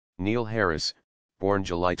Neil Harris, born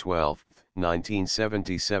July 12,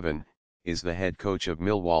 1977, is the head coach of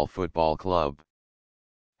Millwall Football Club.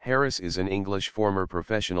 Harris is an English former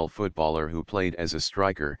professional footballer who played as a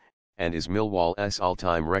striker, and is Millwall's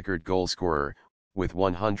all-time record goalscorer, with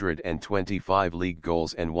 125 league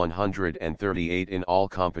goals and 138 in all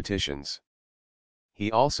competitions.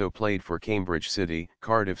 He also played for Cambridge City,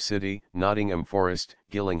 Cardiff City, Nottingham Forest,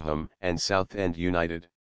 Gillingham, and Southend United.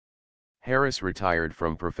 Harris retired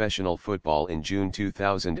from professional football in June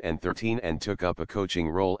 2013 and took up a coaching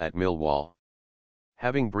role at Millwall.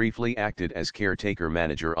 Having briefly acted as caretaker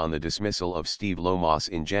manager on the dismissal of Steve Lomas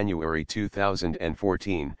in January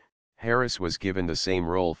 2014, Harris was given the same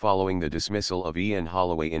role following the dismissal of Ian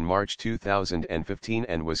Holloway in March 2015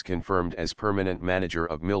 and was confirmed as permanent manager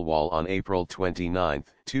of Millwall on April 29,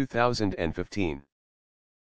 2015.